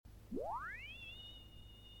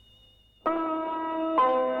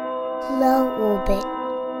low orbit.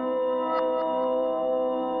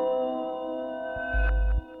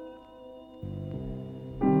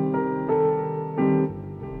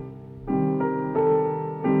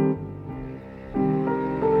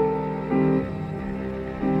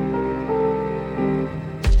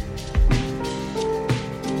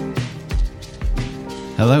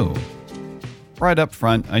 Hello. Right up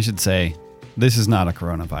front, I should say, this is not a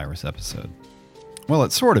coronavirus episode. Well,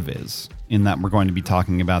 it sort of is, in that we're going to be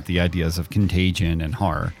talking about the ideas of contagion and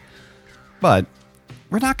horror. But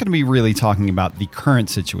we're not going to be really talking about the current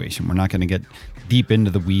situation. We're not going to get deep into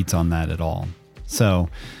the weeds on that at all. So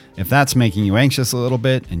if that's making you anxious a little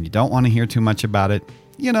bit and you don't want to hear too much about it,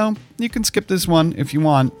 you can skip this one if you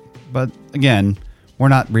want. But again, we're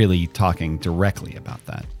not really talking directly about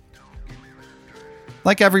that.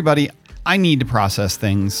 Like everybody, I need to process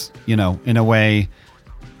things, in a way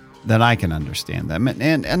that I can understand them.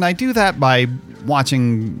 And I do that by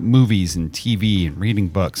watching movies and TV and reading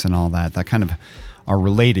books and all that kind of are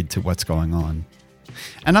related to what's going on.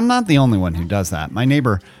 And I'm not the only one who does that. My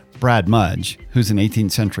neighbor, Brad Mudge, who's an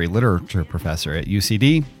 18th century literature professor at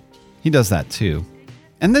UCD, he does that too.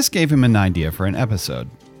 And this gave him an idea for an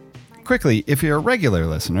episode. Quickly, if you're a regular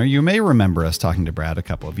listener, you may remember us talking to Brad a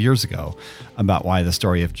couple of years ago about why the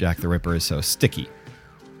story of Jack the Ripper is so sticky.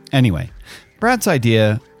 Anyway, Brad's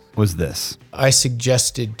idea was this. I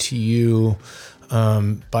suggested to you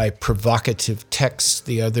by provocative text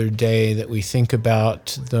the other day that we think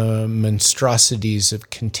about the monstrosities of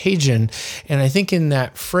contagion. And I think in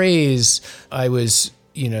that phrase, I was,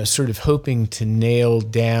 sort of hoping to nail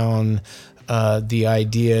down the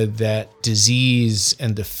idea that disease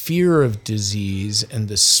and the fear of disease and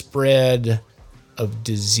the spread of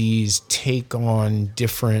disease take on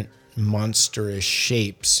different monstrous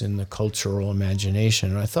shapes in the cultural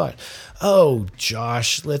imagination. And I thought,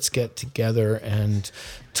 Josh, let's get together and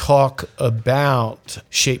talk about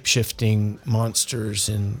shape-shifting monsters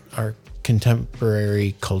in our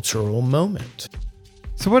contemporary cultural moment.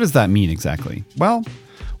 So what does that mean exactly? Well,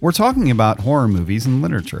 we're talking about horror movies and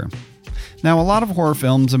literature. Now, a lot of horror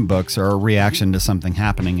films and books are a reaction to something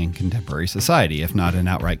happening in contemporary society, if not an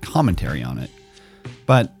outright commentary on it.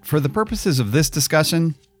 But for the purposes of this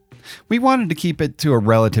discussion, we wanted to keep it to a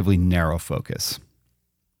relatively narrow focus.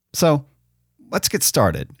 So, let's get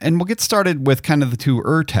started. And we'll get started with kind of the two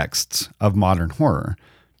ur-texts of modern horror,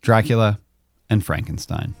 Dracula and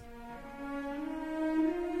Frankenstein.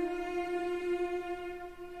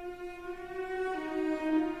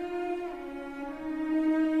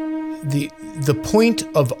 The point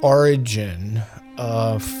of origin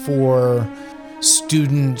for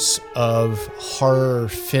students of horror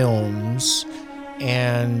films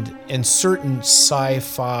and certain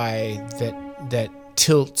sci-fi that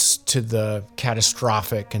tilts to the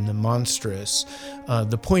catastrophic and the monstrous,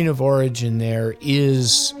 the point of origin there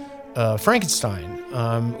is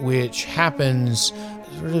Frankenstein, which happens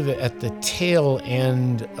sort of at the tail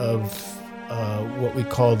end of what we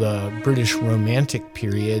call the British Romantic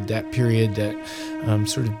period, that period that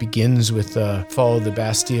sort of begins with the fall of the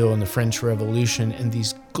Bastille and the French Revolution, and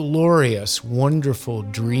these glorious, wonderful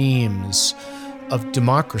dreams of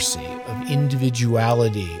democracy, of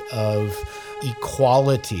individuality, of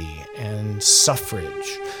equality and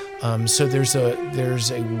suffrage. So there's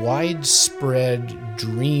a widespread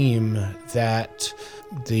dream that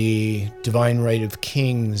the divine right of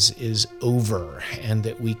kings is over and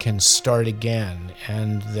that we can start again,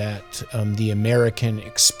 and that the American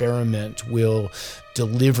experiment will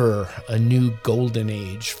deliver a new golden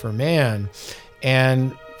age for man.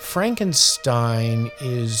 And Frankenstein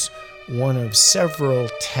is one of several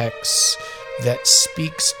texts that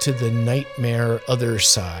speaks to the nightmare other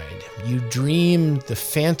side. You dream the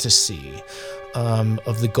fantasy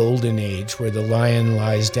of the golden age where the lion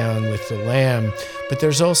lies down with the lamb, but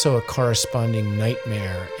there's also a corresponding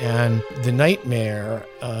nightmare. And the nightmare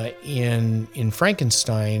in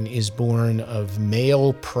Frankenstein is born of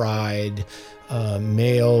male pride,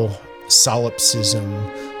 male solipsism,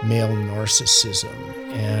 male narcissism.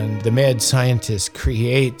 And the mad scientist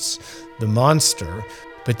creates the monster,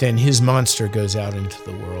 but then his monster goes out into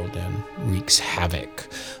the world and wreaks havoc.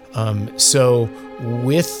 So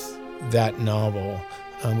with that novel,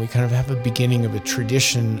 we kind of have a beginning of a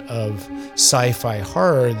tradition of sci-fi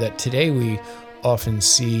horror that today we often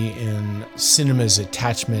see in cinema's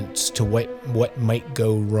attachments to what might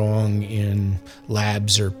go wrong in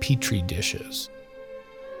labs or petri dishes.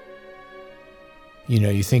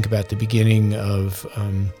 You think about the beginning of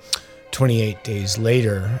 28 Days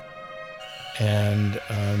Later, and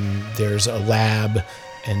there's a lab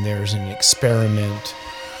and there's an experiment,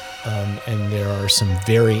 and there are some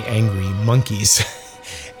very angry monkeys.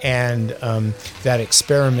 And that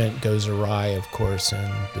experiment goes awry, of course,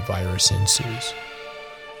 and the virus ensues.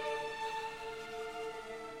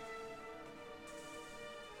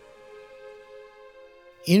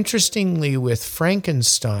 Interestingly, with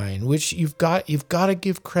Frankenstein, which you've got to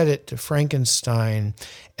give credit to Frankenstein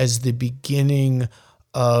as the beginning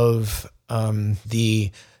of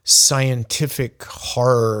the scientific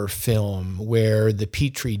horror film where the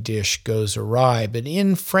petri dish goes awry. But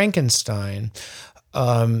in Frankenstein,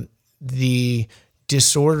 the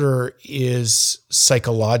disorder is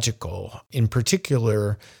psychological. In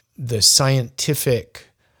particular, the scientific,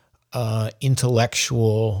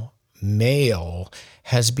 intellectual male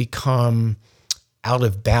has become out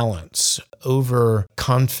of balance,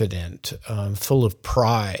 overconfident, full of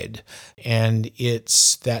pride. And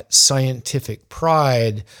it's that scientific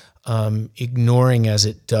pride, ignoring as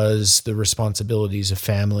it does the responsibilities of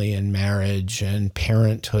family and marriage and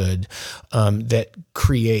parenthood, that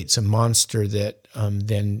creates a monster that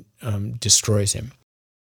then destroys him.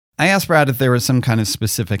 I asked Brad if there was some kind of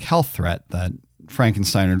specific health threat that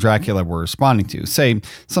Frankenstein or Dracula were responding to, say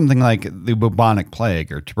something like the bubonic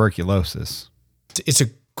plague or tuberculosis. It's a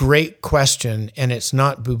great question, and it's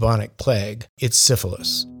not bubonic plague, it's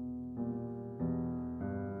syphilis.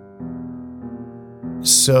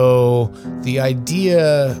 So the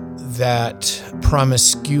idea that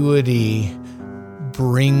promiscuity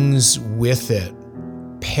brings with it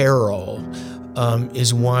peril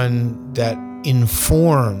is one that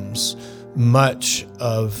informs much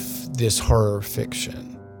of this horror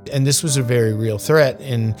fiction. And this was a very real threat.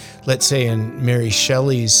 In, let's say, in Mary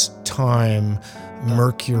Shelley's time,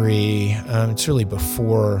 mercury, it's really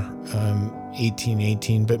before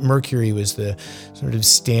 1818, but mercury was the sort of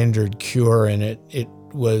standard cure, and it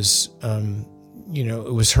was,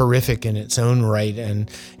 it was horrific in its own right, and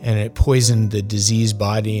it poisoned the diseased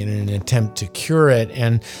body in an attempt to cure it.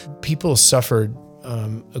 And people suffered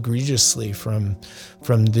egregiously from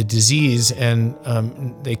the disease, and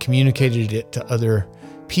they communicated it to other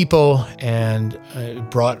people, and it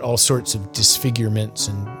brought all sorts of disfigurements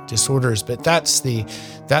and disorders. But that's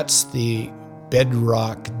the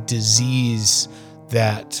bedrock disease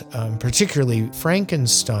that particularly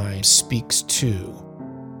Frankenstein speaks to.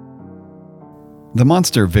 The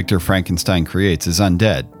monster Victor Frankenstein creates is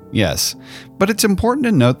undead, yes, but it's important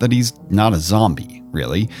to note that he's not a zombie,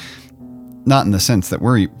 really. Not in the sense that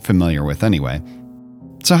we're familiar with anyway.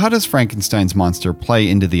 So how does Frankenstein's monster play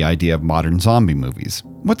into the idea of modern zombie movies?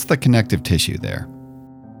 What's the connective tissue there?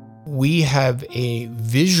 We have a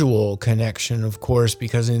visual connection, of course,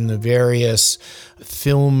 because in the various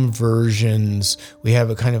film versions, we have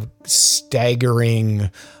a kind of staggering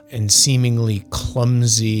and seemingly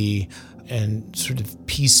clumsy and sort of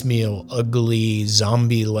piecemeal, ugly,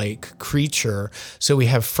 zombie-like creature. So we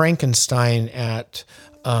have Frankenstein at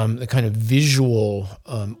the kind of visual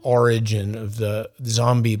origin of the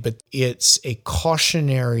zombie, but it's a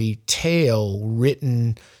cautionary tale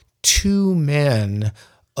written to men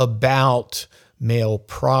about male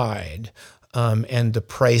pride and the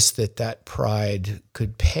price that pride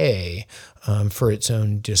could pay for its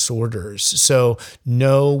own disorders. So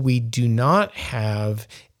no, we do not have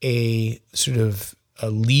a sort of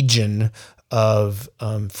a legion of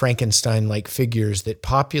Frankenstein-like figures that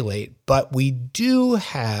populate, but we do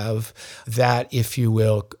have that, if you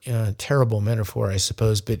will, terrible metaphor, I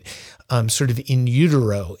suppose, but sort of in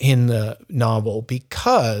utero in the novel,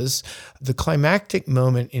 because the climactic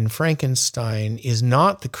moment in Frankenstein is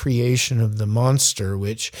not the creation of the monster,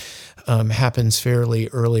 which happens fairly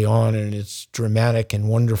early on, and it's dramatic and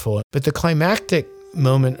wonderful, but the climactic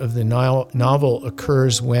moment of the novel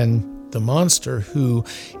occurs when the monster, who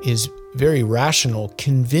is very rational,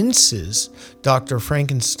 convinces Dr.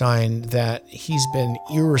 Frankenstein that he's been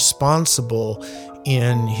irresponsible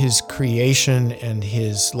in his creation and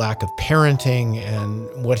his lack of parenting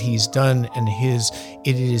and what he's done, and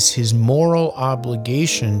it is his moral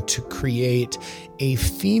obligation to create a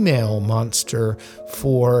female monster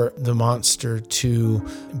for the monster to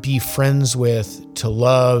be friends with, to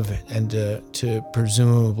love, and to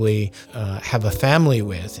presumably have a family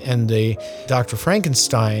with. And the Dr.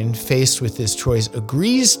 Frankenstein, faced with this choice,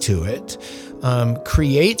 agrees to it,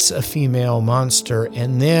 creates a female monster,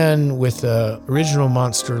 and then, with the original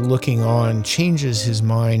monster looking on, changes his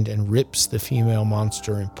mind and rips the female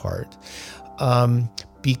monster apart.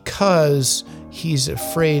 Because he's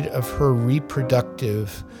afraid of her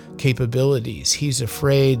reproductive capabilities. He's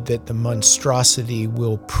afraid that the monstrosity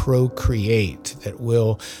will procreate, that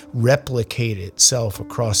will replicate itself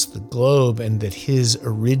across the globe, and that his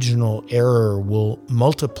original error will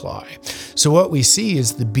multiply. So what we see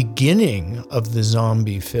is the beginning of the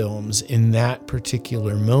zombie films in that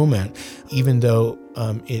particular moment. Even though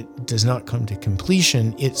it does not come to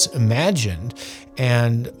completion, it's imagined,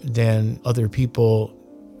 and then other people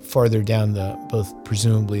farther down both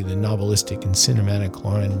presumably the novelistic and cinematic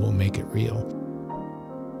line will make it real.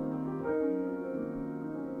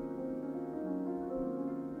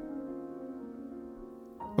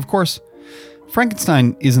 Of course,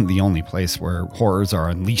 Frankenstein isn't the only place where horrors are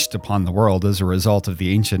unleashed upon the world as a result of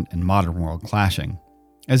the ancient and modern world clashing.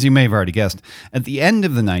 As you may have already guessed, at the end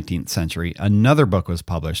of the 19th century, another book was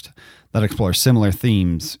published that explores similar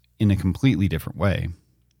themes in a completely different way.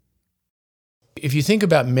 If you think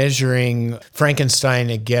about measuring Frankenstein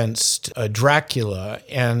against Dracula,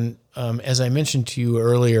 and as I mentioned to you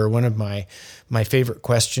earlier, one of my favorite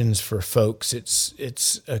questions for folks,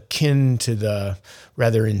 it's akin to the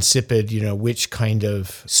rather insipid, which kind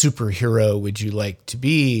of superhero would you like to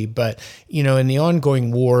be? But, in the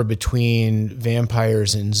ongoing war between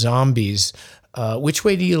vampires and zombies, which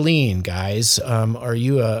way do you lean, guys? Are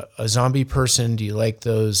you a zombie person? Do you like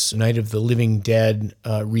those Night of the Living Dead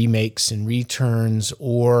remakes and returns?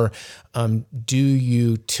 Or do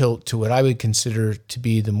you tilt to what I would consider to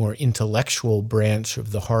be the more intellectual branch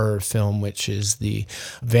of the horror film, which is the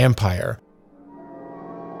vampire?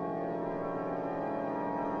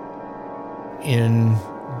 In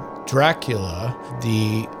Dracula,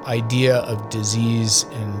 the idea of disease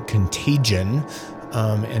and contagion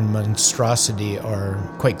and monstrosity are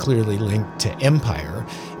quite clearly linked to empire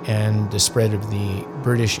and the spread of the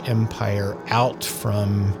British Empire out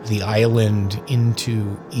from the island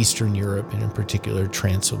into Eastern Europe, and in particular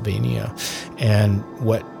Transylvania, and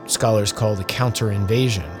what scholars call the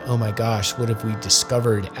counter-invasion. Oh my gosh, what have we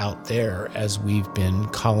discovered out there as we've been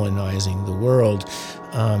colonizing the world?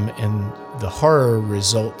 And the horror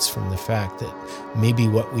results from the fact that maybe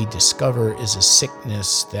what we discover is a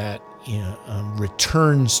sickness that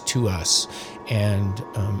returns to us and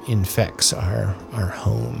infects our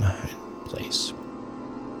home and place.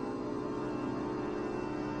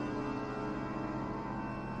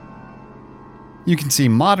 You can see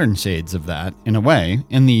modern shades of that, in a way,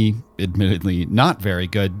 in the admittedly not very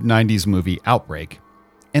good 90s movie Outbreak.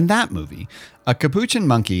 In that movie, a capuchin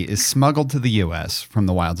monkey is smuggled to the U.S. from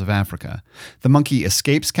the wilds of Africa. The monkey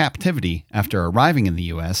escapes captivity after arriving in the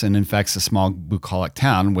U.S. and infects a small bucolic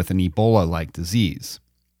town with an Ebola-like disease.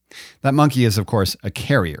 That monkey is, of course, a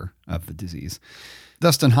carrier of the disease.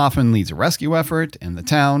 Dustin Hoffman leads a rescue effort, and the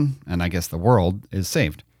town, and I guess the world, is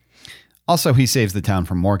saved. Also, he saves the town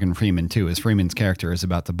from Morgan Freeman, too, as Freeman's character is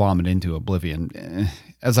about to bomb it into oblivion.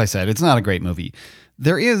 As I said, it's not a great movie.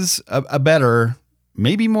 There is a better,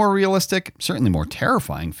 maybe more realistic, certainly more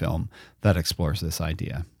terrifying film that explores this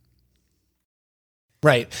idea.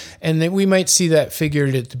 Right. And then we might see that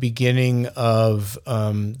figured at the beginning of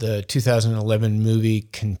the 2011 movie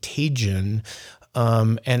Contagion,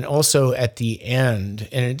 and also at the end.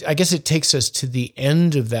 And I guess it takes us to the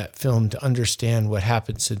end of that film to understand what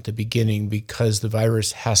happens at the beginning, because the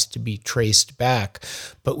virus has to be traced back.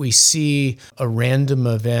 But we see a random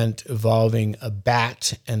event involving a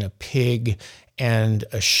bat and a pig and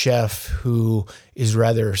a chef who is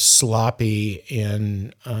rather sloppy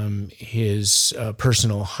in his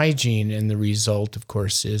personal hygiene. And the result, of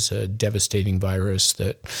course, is a devastating virus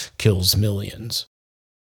that kills millions.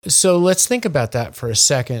 So let's think about that for a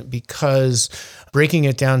second, because breaking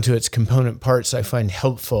it down to its component parts, I find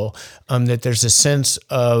helpful, that there's a sense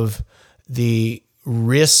of the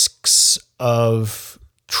risks of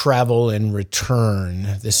travel and return,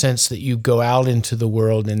 the sense that you go out into the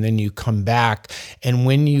world and then you come back. And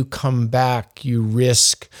when you come back, you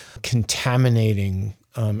risk contaminating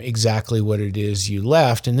exactly what it is you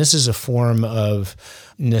left. And this is a form of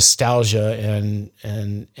nostalgia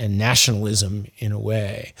and nationalism in a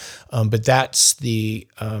way. But that's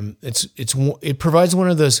it provides one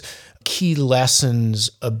of those key lessons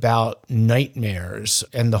about nightmares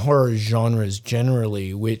and the horror genres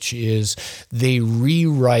generally, which is they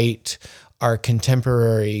rewrite our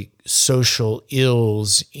contemporary social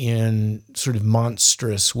ills in sort of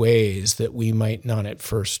monstrous ways that we might not at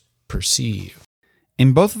first perceive.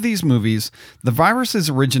 In both of these movies, the viruses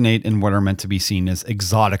originate in what are meant to be seen as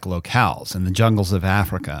exotic locales in the jungles of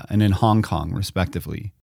Africa and in Hong Kong,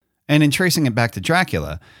 respectively. And in tracing it back to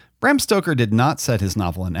Dracula, Bram Stoker did not set his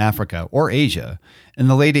novel in Africa or Asia. In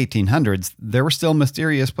the late 1800s, there were still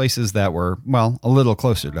mysterious places that were, well, a little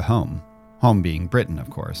closer to home. Home being Britain, of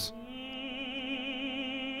course.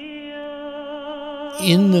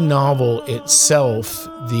 in the novel itself,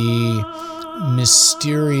 the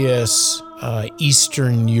mysterious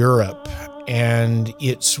Eastern Europe and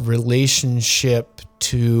its relationship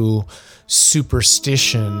to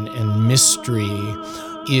superstition and mystery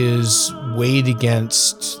is weighed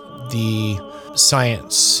against the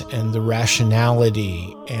science and the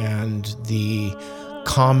rationality and the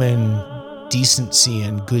common decency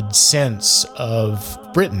and good sense of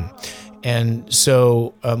Britain. And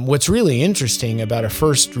so what's really interesting about a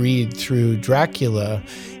first read through Dracula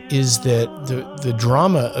is that the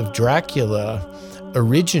drama of Dracula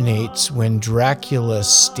originates when Dracula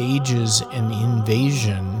stages an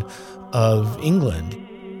invasion of England.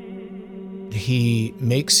 He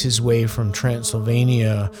makes his way from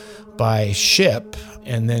Transylvania by ship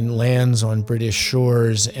and then lands on British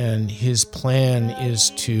shores, and his plan is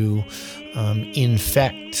to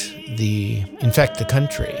infect the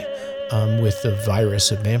country with the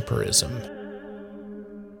virus of vampirism.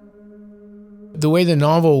 The way the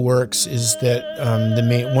novel works is that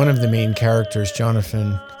one of the main characters,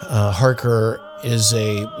 Jonathan Harker, is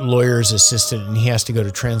a lawyer's assistant, and he has to go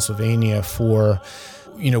to Transylvania for,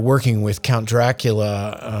 working with Count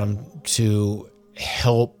Dracula to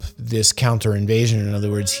help this counter invasion. In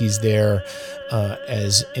other words, he's there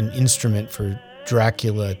as an instrument for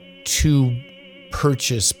Dracula to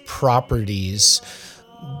purchase properties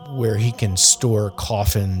where he can store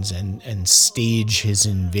coffins and stage his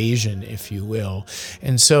invasion, if you will.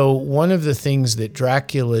 And so one of the things that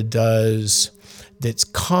Dracula does that's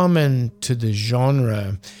common to the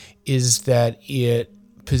genre is that it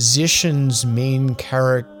positions main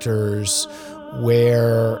characters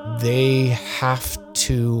where they have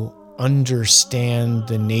to understand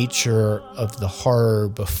the nature of the horror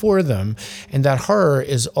before them, and that horror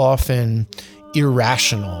is often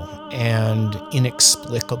irrational and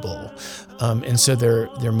inexplicable. And so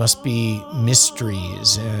there must be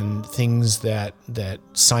mysteries and things that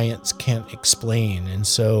science can't explain. And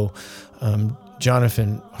so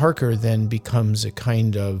Jonathan Harker then becomes a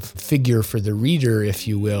kind of figure for the reader, if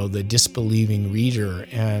you will, the disbelieving reader.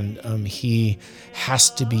 And he has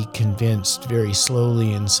to be convinced very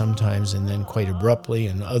slowly and sometimes, and then quite abruptly,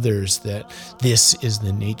 and others, that this is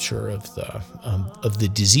the nature of the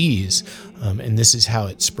disease. And this is how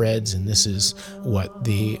it spreads, and this is what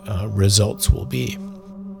the results will be.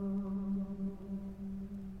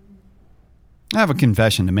 I have a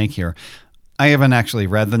confession to make here. I haven't actually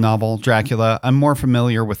read the novel Dracula. I'm more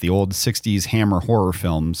familiar with the old 60s Hammer horror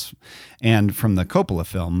films and from the Coppola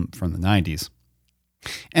film from the 90s.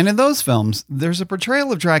 And in those films, there's a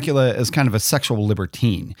portrayal of Dracula as kind of a sexual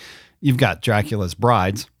libertine. You've got Dracula's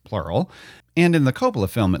brides, plural, and in the Coppola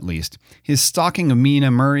film at least, his stalking of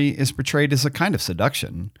Mina Murray is portrayed as a kind of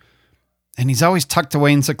seduction. And he's always tucked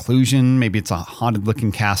away in seclusion. Maybe it's a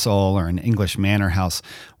haunted-looking castle or an English manor house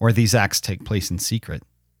where these acts take place in secret.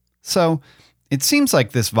 So it seems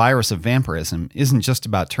like this virus of vampirism isn't just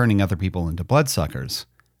about turning other people into bloodsuckers.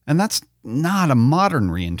 And that's not a modern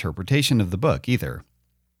reinterpretation of the book either.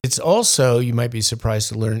 It's also, you might be surprised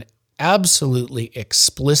to learn, absolutely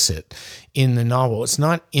explicit in the novel. It's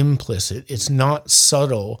not implicit. It's not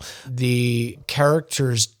subtle. The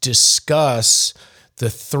characters discuss the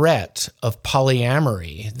threat of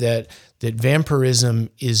polyamory, that vampirism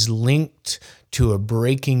is linked to a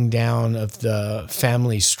breaking down of the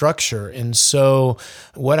family structure. And so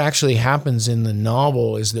what actually happens in the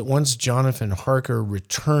novel is that once Jonathan Harker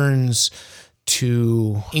returns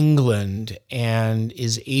to England and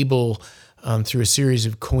is able, through a series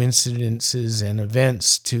of coincidences and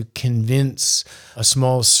events, to convince a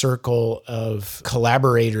small circle of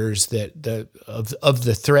collaborators that of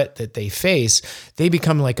the threat that they face, they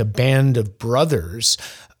become like a band of brothers.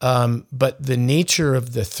 But the nature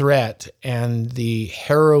of the threat and the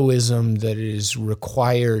heroism that is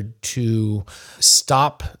required to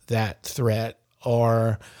stop that threat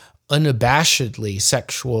are unabashedly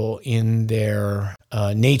sexual in their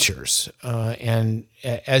natures. And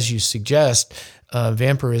as you suggest,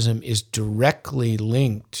 vampirism is directly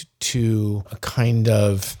linked to a kind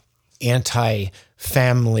of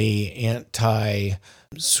anti-family,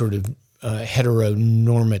 sort of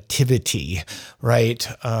heteronormativity, right?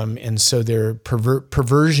 And so their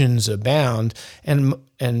perversions abound. And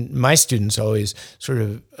my students always sort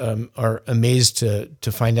of are amazed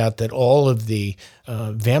to find out that all of the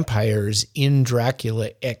vampires in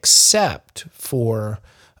Dracula, except for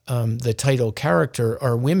the title character,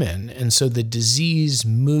 are women. And so the disease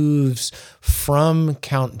moves from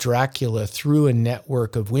Count Dracula through a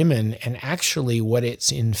network of women, and actually what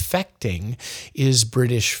it's infecting is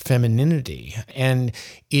British femininity. And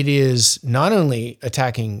it is not only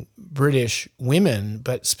attacking British women,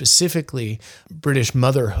 but specifically British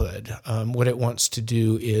motherhood. What it wants to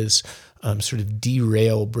do is sort of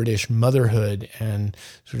derail British motherhood and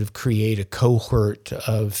sort of create a cohort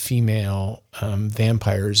of female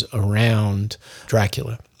vampires around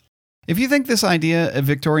Dracula. If you think this idea of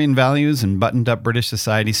Victorian values and buttoned-up British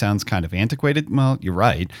society sounds kind of antiquated, well, you're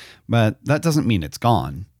right, but that doesn't mean it's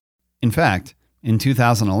gone. In fact, in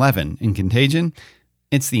 2011, in Contagion,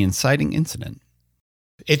 it's the inciting incident.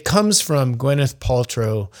 It comes from Gwyneth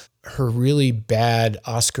Paltrow, her really bad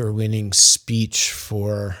Oscar-winning speech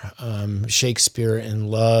for Shakespeare in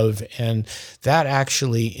Love, and that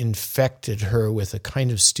actually infected her with a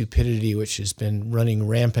kind of stupidity which has been running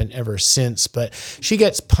rampant ever since. But she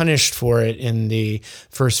gets punished for it in the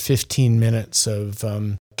first 15 minutes of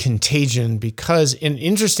Contagion because, and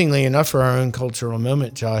interestingly enough for our own cultural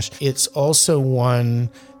moment, Josh, it's also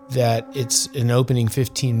one that it's an opening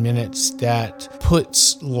 15 minutes that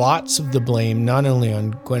puts lots of the blame not only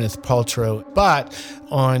on Gwyneth Paltrow, but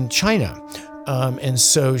on China. And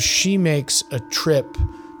so she makes a trip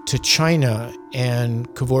to China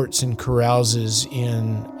and cavorts and carouses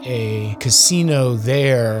in a casino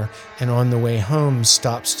there, and on the way home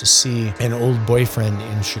stops to see an old boyfriend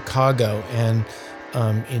in Chicago, and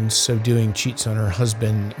in so doing cheats on her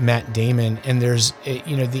husband, Matt Damon. And there's,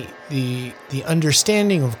 the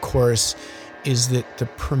understanding, of course, is that the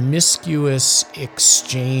promiscuous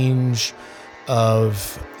exchange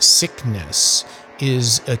of sickness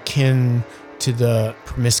is akin to the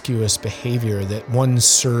promiscuous behavior, that one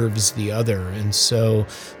serves the other. And so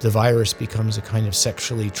the virus becomes a kind of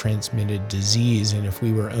sexually transmitted disease. And if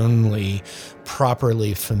we were only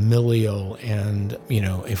properly familial and,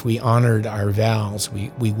 if we honored our vows,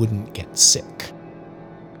 we wouldn't get sick.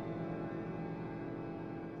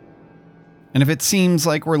 And if it seems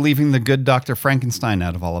like we're leaving the good Dr. Frankenstein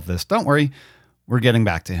out of all of this, don't worry, we're getting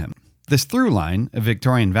back to him. This through line of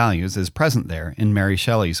Victorian values is present there in Mary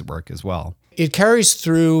Shelley's work as well. It carries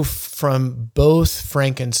through from both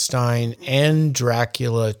Frankenstein and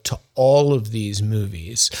Dracula to all of these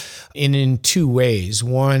movies, and in two ways.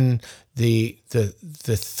 One, the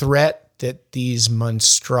threat that these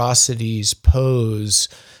monstrosities pose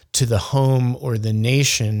to the home or the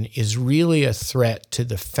nation is really a threat to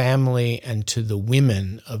the family and to the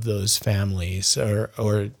women of those families,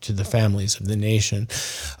 or to the families of the nation.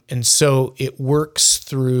 And so it works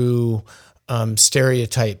through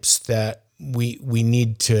stereotypes that we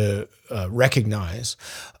need to recognize.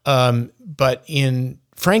 But in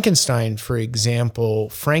Frankenstein, for example,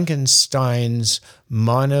 Frankenstein's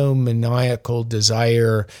monomaniacal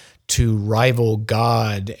desire to rival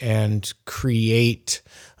God and create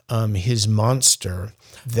his monster,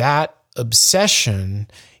 that obsession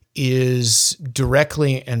is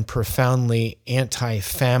directly and profoundly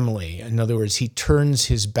anti-family. In other words, he turns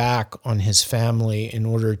his back on his family in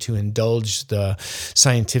order to indulge the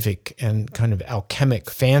scientific and kind of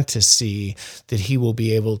alchemic fantasy that he will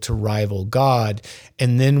be able to rival God.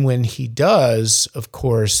 And then when he does, of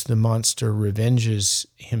course, the monster revenges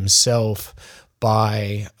himself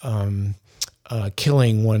by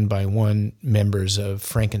killing one by one members of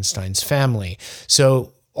Frankenstein's family.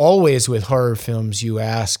 So always with horror films, you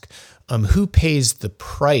ask, who pays the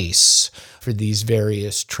price for these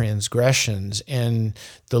various transgressions? And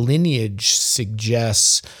the lineage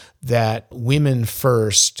suggests that women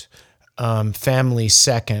first, family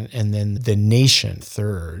second, and then the nation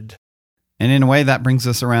third. And in a way, that brings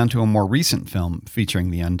us around to a more recent film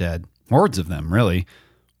featuring the undead. Hordes of them, really.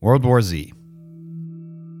 World War Z.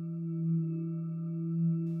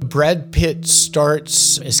 Brad Pitt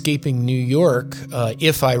starts Escaping New York,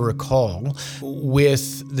 if I recall,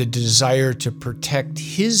 with the desire to protect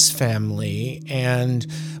his family, and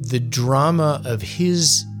the drama of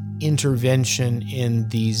his intervention in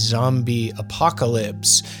the zombie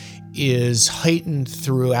apocalypse is heightened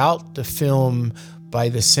throughout the film by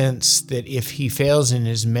the sense that if he fails in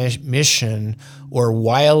his mission, or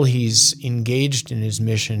while he's engaged in his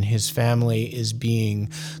mission, his family is being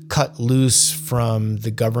cut loose from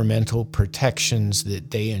the governmental protections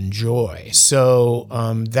that they enjoy. So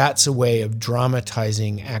that's a way of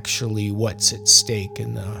dramatizing actually what's at stake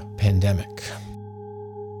in the pandemic.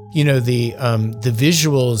 The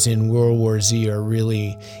visuals in World War Z are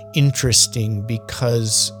really interesting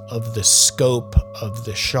because of the scope of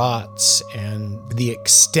the shots and the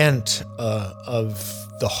extent of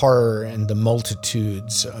the horror and the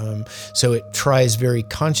multitudes. So it tries very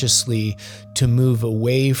consciously to move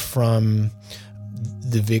away from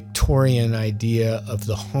the Victorian idea of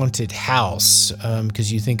the haunted house,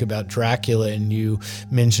 because you think about Dracula, and you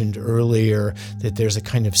mentioned earlier that there's a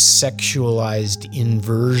kind of sexualized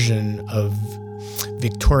inversion of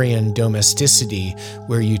Victorian domesticity,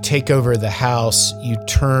 where you take over the house, you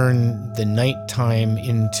turn the nighttime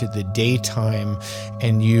into the daytime,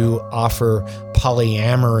 and you offer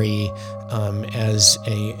polyamory as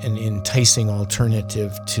an enticing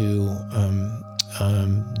alternative to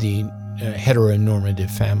the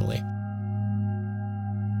heteronormative family.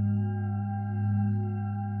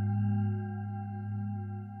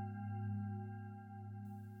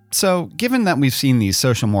 So, given that we've seen these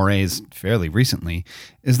social mores fairly recently,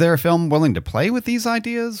 is there a film willing to play with these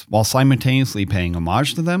ideas while simultaneously paying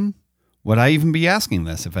homage to them? Would I even be asking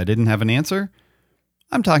this if I didn't have an answer?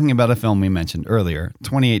 I'm talking about a film we mentioned earlier,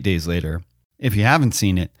 28 Days Later. If you haven't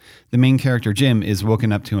seen it, the main character Jim is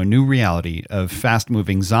woken up to a new reality of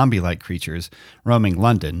fast-moving zombie-like creatures roaming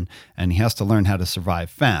London, and he has to learn how to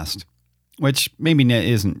survive fast. Which maybe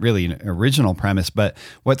isn't really an original premise, but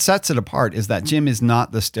what sets it apart is that Jim is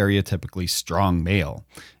not the stereotypically strong male.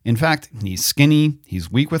 In fact, he's skinny,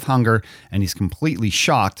 he's weak with hunger, and he's completely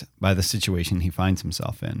shocked by the situation he finds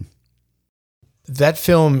himself in. That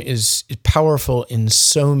film is powerful in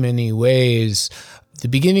so many ways. The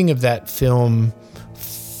beginning of that film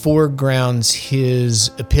foregrounds his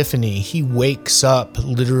epiphany. He wakes up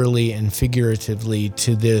literally and figuratively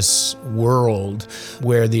to this world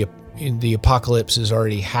where the apocalypse has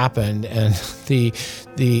already happened, and the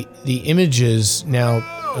images now,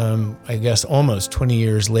 I guess almost 20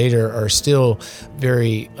 years later, are still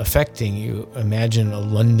very affecting. You imagine a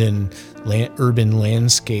London urban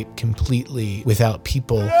landscape completely without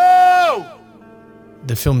people. No!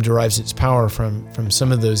 The film derives its power from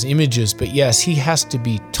some of those images, but yes, he has to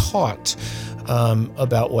be taught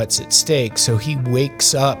about what's at stake. So he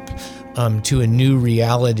wakes up to a new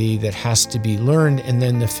reality that has to be learned, and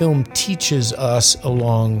then the film teaches us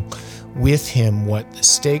along with him what the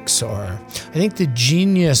stakes are. I think the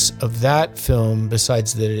genius of that film,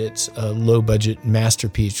 besides that it's a low-budget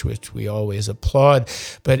masterpiece, which we always applaud,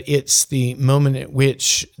 but it's the moment at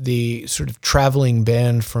which the sort of traveling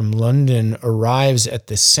band from London arrives at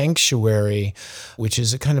the sanctuary, which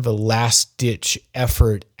is a kind of a last-ditch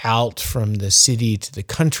effort out from the city to the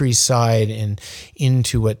countryside and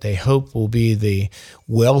into what they hope will be the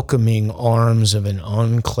welcoming arms of an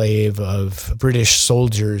enclave of British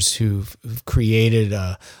soldiers who've created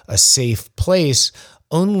a safe place,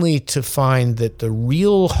 only to find that the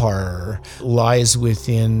real horror lies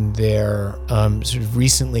within their sort of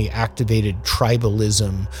recently activated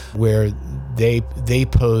tribalism, where they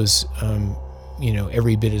pose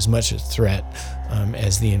every bit as much a threat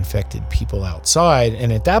as the infected people outside.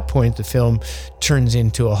 And at that point, the film turns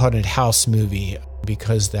into a haunted house movie,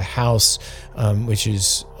 because the house, which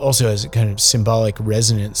is also has a kind of symbolic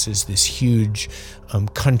resonance, is this huge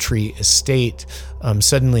country estate.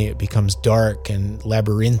 Suddenly it becomes dark and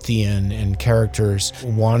labyrinthian, and characters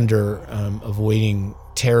wander, avoiding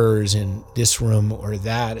terrors in this room or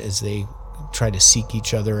that as they try to seek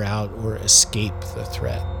each other out or escape the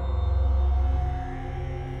threat.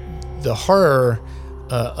 The horror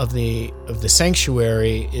of the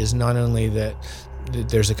sanctuary is not only that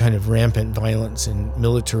there's a kind of rampant violence and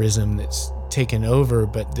militarism that's taken over,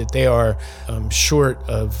 but that they are short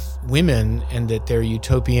of women, and that their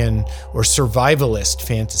utopian or survivalist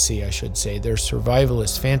fantasy, I should say, their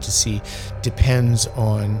survivalist fantasy depends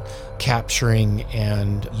on capturing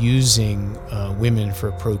and using women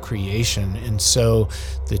for procreation. And so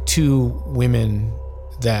the two women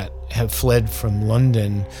that have fled from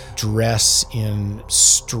London dress in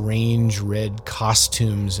strange red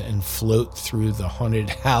costumes and float through the haunted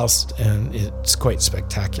house, and it's quite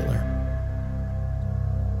spectacular.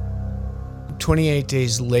 28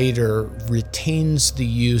 Days Later retains the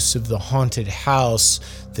use of the haunted house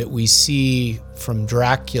that we see from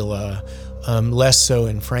Dracula, less so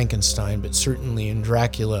in Frankenstein, but certainly in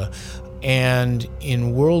Dracula. And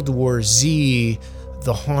in World War Z,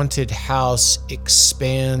 the haunted house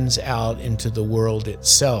expands out into the world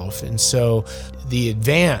itself. And so the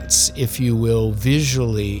advance, if you will,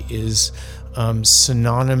 visually is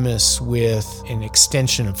synonymous with an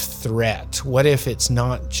extension of threat. What if it's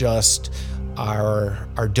not just our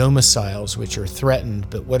domiciles which are threatened,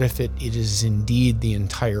 but what if it is indeed the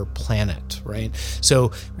entire planet, right?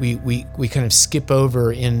 So we kind of skip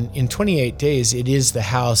over in 28 Days, it is the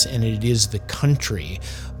house and it is the country.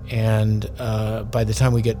 And by the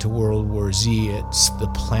time we get to World War Z, it's the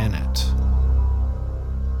planet.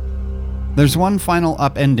 There's one final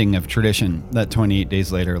upending of tradition that 28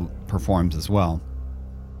 Days Later performs as well.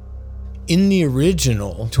 In the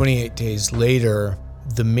original 28 Days Later,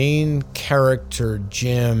 the main character,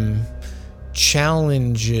 Jim,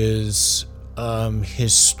 challenges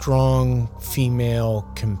his strong female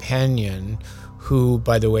companion, who,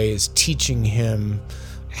 by the way, is teaching him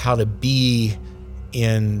how to be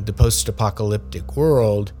in the post-apocalyptic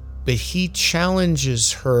world. But he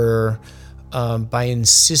challenges her by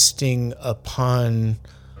insisting upon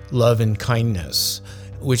love and kindness,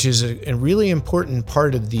 which is a really important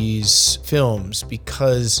part of these films,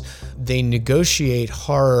 because they negotiate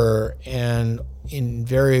horror and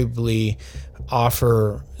invariably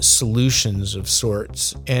offer solutions of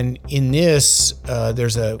sorts. And in this,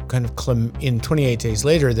 there's a kind of, in 28 Days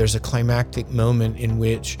Later, there's a climactic moment in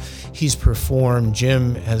which he's performed,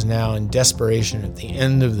 Jim has now, in desperation at the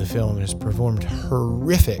end of the film, has performed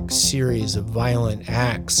horrific series of violent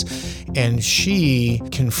acts. And she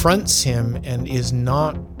confronts him and is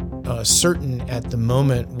not certain at the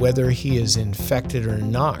moment whether he is infected or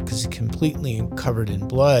not, because he's completely covered in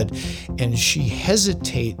blood, and she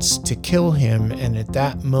hesitates to kill him. And at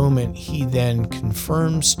that moment, he then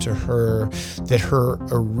confirms to her that her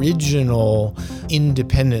original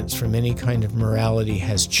independence from any kind of morality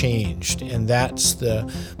has changed. And that's the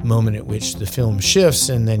moment at which the film shifts,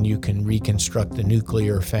 and then you can reconstruct the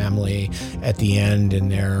nuclear family at the end in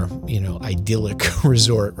their, idyllic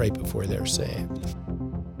resort right before they're saved.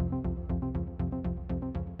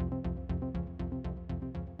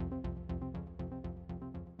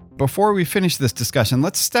 Before we finish this discussion,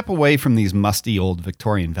 let's step away from these musty old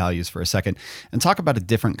Victorian values for a second and talk about a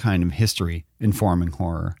different kind of history informing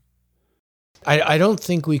horror. I don't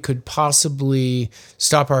think we could possibly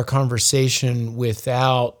stop our conversation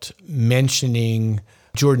without mentioning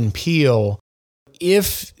Jordan Peele.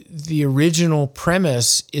 If the original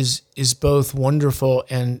premise is both wonderful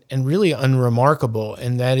and really unremarkable,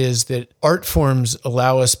 and that is that art forms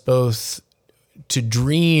allow us both to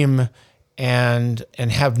dream and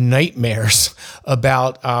have nightmares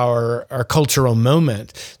about our cultural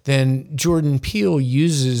moment, then Jordan Peele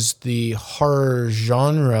uses the horror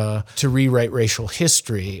genre to rewrite racial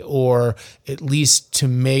history, or at least to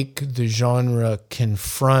make the genre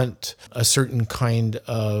confront a certain kind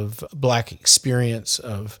of Black experience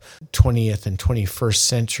of 20th and 21st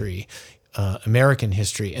century American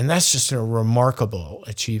history. And that's just a remarkable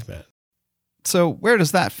achievement. So where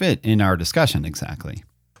does that fit in our discussion exactly?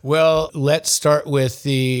 Well, let's start with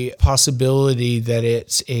the possibility that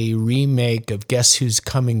it's a remake of Guess Who's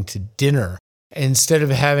Coming to Dinner. Instead of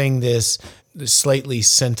having this slightly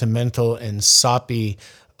sentimental and soppy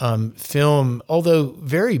film, although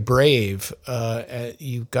very brave,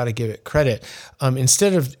 you've got to give it credit.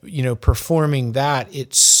 Instead of, performing that,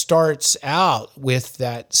 it starts out with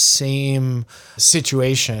that same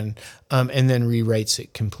situation and then rewrites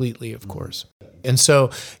it completely, of course. And so,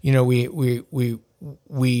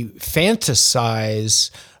 we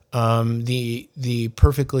fantasize the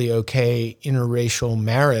perfectly okay interracial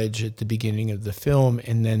marriage at the beginning of the film,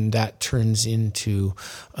 and then that turns into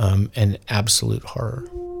an absolute horror.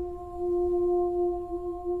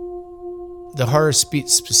 The horror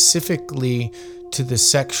speaks specifically to the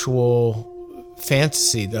sexual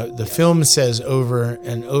fantasy. The film says over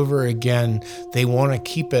and over again, they want to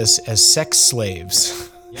keep us as sex slaves.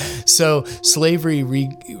 So slavery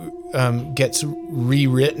gets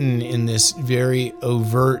rewritten in this very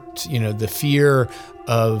overt, the fear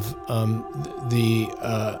of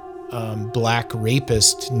the Black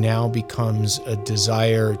rapist now becomes a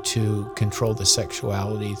desire to control the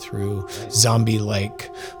sexuality through zombie-like,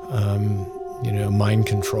 mind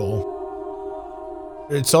control.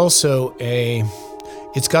 It's also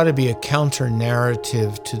it's got to be a counter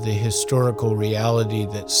narrative to the historical reality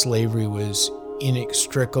that slavery was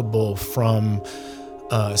inextricable from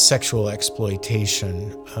sexual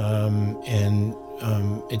exploitation. And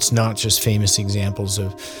it's not just famous examples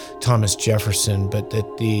of Thomas Jefferson, but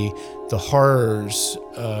that the horrors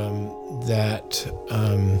that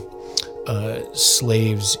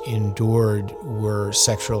slaves endured were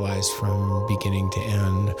sexualized from beginning to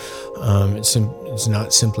end. It's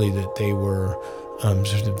not simply that they were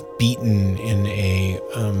sort of beaten in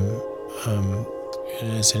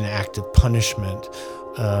as an act of punishment,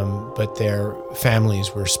 but their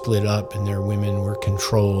families were split up and their women were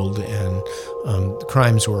controlled, and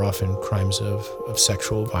crimes were often crimes of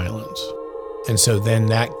sexual violence. And so then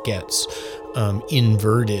that gets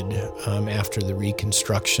inverted after the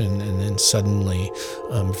Reconstruction, and then suddenly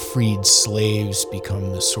freed slaves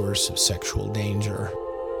become the source of sexual danger.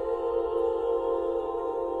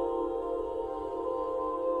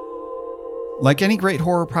 Like any great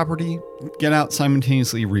horror property, Get Out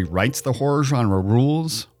simultaneously rewrites the horror genre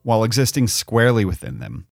rules while existing squarely within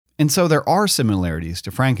them. And so there are similarities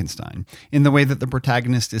to Frankenstein in the way that the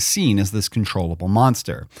protagonist is seen as this controllable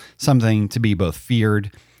monster, something to be both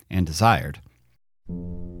feared and desired.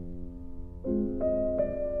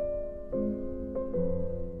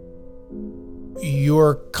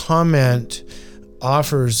 your comment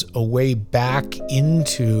offers a way back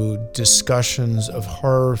into discussions of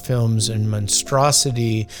horror films and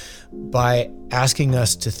monstrosity by asking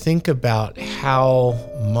us to think about how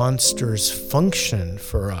monsters function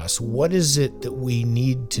for us. What is it that we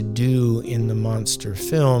need to do in the monster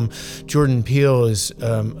film? Jordan Peele is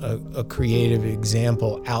a creative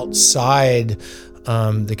example outside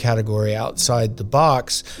the category, outside the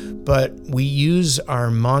box, but we use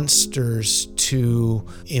our monsters to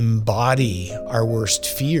embody our worst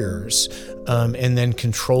fears and then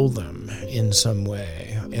control them in some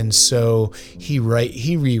way. And so he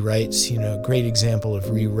rewrites, a great example of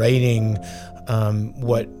rewriting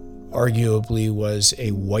what arguably was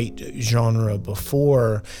a white genre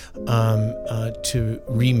before, to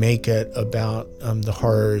remake it about the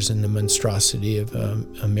horrors and the monstrosity of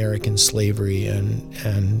American slavery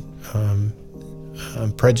and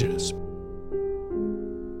prejudice.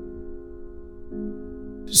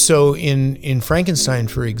 So in Frankenstein,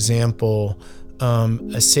 for example,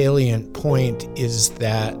 a salient point is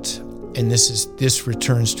that, and this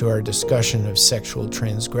returns to our discussion of sexual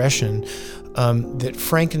transgression, that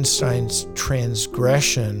Frankenstein's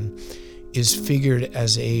transgression is figured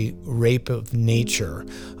as a rape of nature,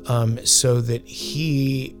 so that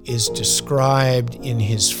he is described in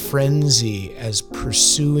his frenzy as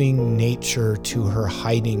pursuing nature to her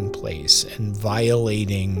hiding place and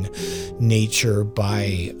violating nature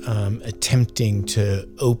by attempting to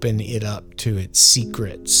open it up to its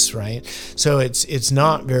secrets, right? So it's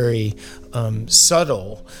not very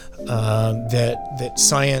subtle that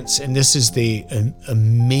science, and this is the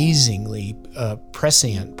amazingly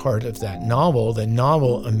prescient part of that novel. The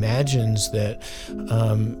novel imagines that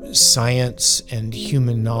science and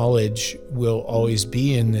human knowledge will always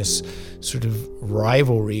be in this sort of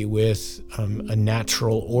rivalry with a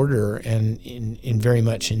natural order, and in very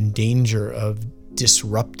much in danger of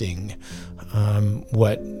disrupting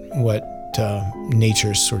what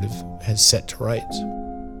nature sort of has set to rights.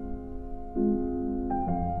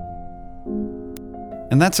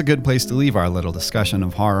 And that's a good place to leave our little discussion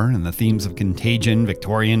of horror and the themes of contagion,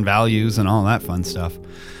 Victorian values, and all that fun stuff.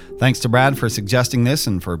 Thanks to Brad for suggesting this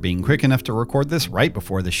and for being quick enough to record this right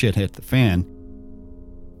before the shit hit the fan.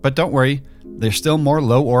 But don't worry, there's still more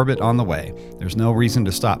Low Orbit on the way. There's no reason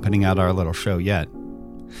to stop putting out our little show yet.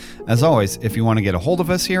 As always, if you want to get a hold of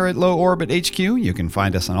us here at Low Orbit HQ, you can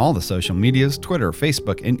find us on all the social medias, Twitter,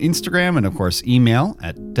 Facebook, and Instagram, and of course email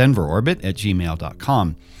at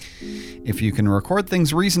denverorbit@gmail.com. If you can record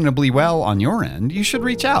things reasonably well on your end, you should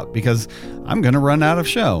reach out, because I'm going to run out of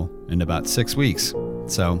show in about 6 weeks.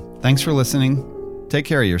 So thanks for listening, take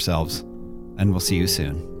care of yourselves, and we'll see you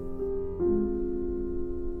soon.